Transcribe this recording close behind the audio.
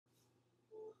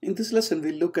In this lesson,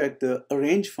 we'll look at the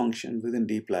arrange function within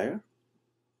dplyr.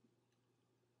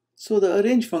 So the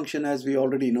arrange function, as we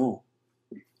already know,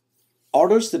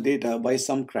 orders the data by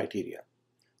some criteria.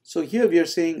 So here we are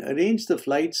saying arrange the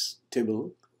flights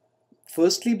table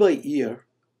firstly by year,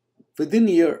 within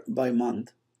year by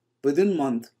month, within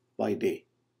month by day.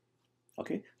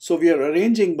 Okay, so we are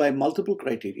arranging by multiple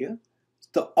criteria.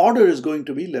 The order is going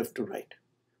to be left to right.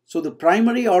 So the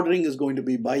primary ordering is going to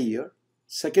be by year,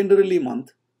 secondarily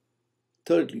month,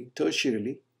 thirdly,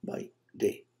 tertiarily by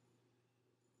day.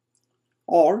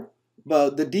 Or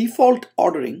the default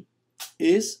ordering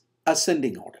is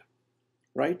ascending order,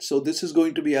 right? So this is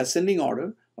going to be ascending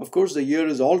order. Of course, the year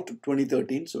is all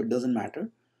 2013, so it doesn't matter.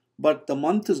 But the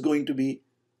month is going to be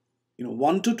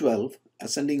 1 to 12,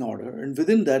 ascending order. And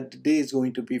within that, the day is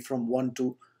going to be from 1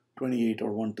 to 28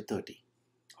 or 1 to 30,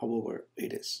 however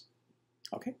it is.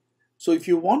 Okay. So if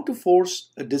you want to force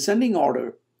a descending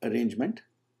order arrangement,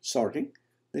 sorting,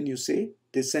 then you say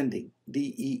descending,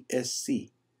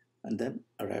 D-E-S-C, and then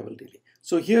arrival delay.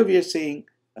 So here we are saying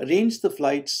arrange the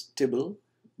flights table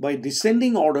by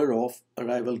descending order of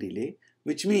arrival delay,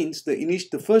 which means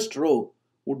the first row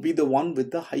would be the one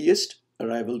with the highest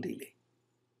arrival delay.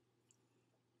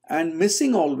 And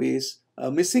missing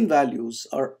values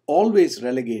are always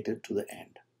relegated to the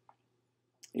end.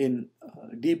 In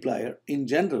dplyr, in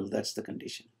general, that's the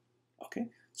condition. Okay,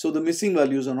 so the missing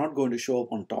values are not going to show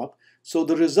up on top. So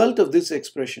the result of this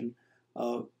expression,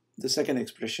 the second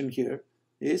expression here,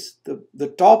 is the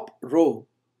top row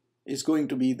is going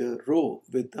to be the row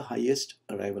with the highest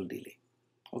arrival delay.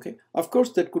 Okay, of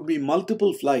course that could be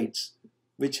multiple flights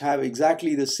which have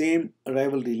exactly the same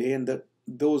arrival delay, and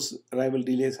those arrival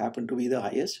delays happen to be the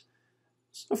highest.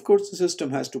 So of course the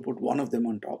system has to put one of them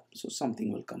on top, so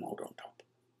something will come out on top.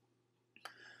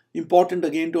 Important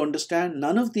again to understand,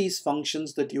 none of these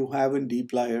functions that you have in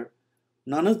dplyr,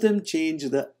 none of them change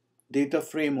the data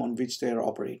frame on which they are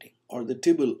operating or the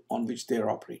table on which they are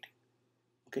operating.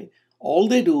 Okay, all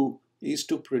they do is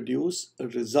to produce a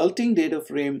resulting data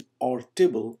frame or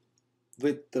table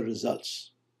with the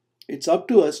results. It's up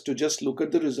to us to just look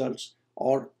at the results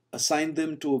or assign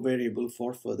them to a variable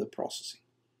for further processing.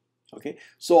 Okay,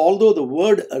 so although the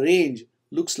word arrange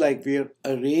looks like we are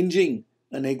arranging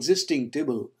an existing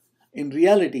table, in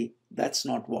reality that's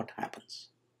not what happens.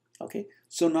 Okay,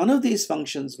 so none of these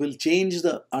functions will change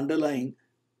the underlying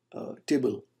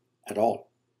table at all.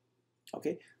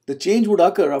 Okay, the change would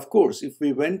occur, of course, if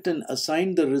we went and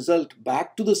assigned the result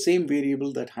back to the same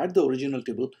variable that had the original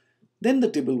table, then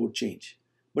the table would change.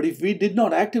 But if we did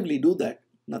not actively do that,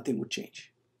 nothing would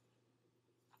change.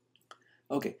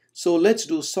 Okay, so let's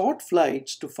do sort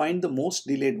flights to find the most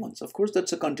delayed ones. Of course,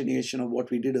 that's a continuation of what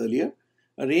we did earlier.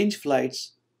 Arrange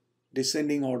flights,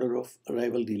 descending order of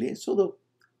arrival delay. So the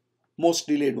most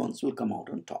delayed ones will come out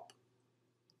on top.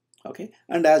 Okay,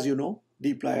 and as you know,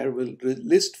 dplyr will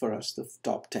list for us the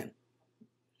top 10.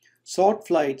 Sort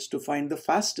flights to find the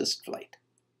fastest flight,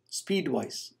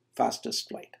 speed-wise fastest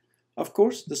flight. Of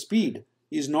course, the speed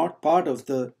is not part of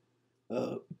the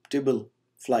table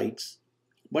flights,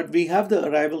 but we have the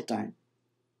arrival time,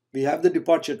 we have the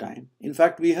departure time. In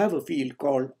fact, we have a field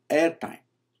called air time,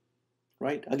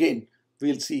 right? Again,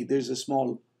 we'll see there's a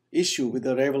small issue with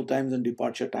arrival times and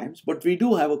departure times, but we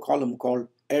do have a column called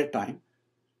air time.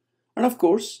 And of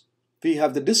course, we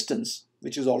have the distance,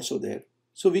 which is also there.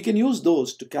 So we can use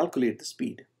those to calculate the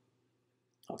speed.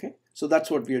 Okay, so that's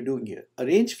what we are doing here.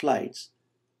 Arrange flights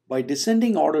by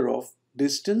descending order of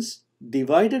distance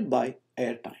divided by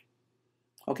air time.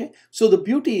 Okay, so the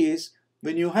beauty is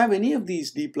when you have any of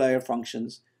these dplyr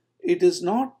functions, it is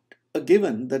not a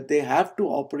given that they have to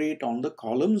operate on the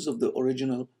columns of the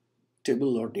original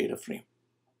table or data frame.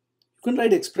 You can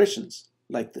write expressions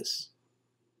like this,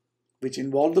 which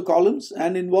involve the columns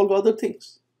and involve other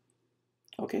things.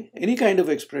 Okay, any kind of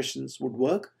expressions would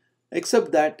work,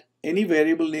 except that any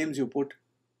variable names you put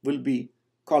will be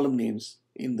column names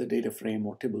in the data frame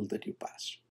or table that you pass.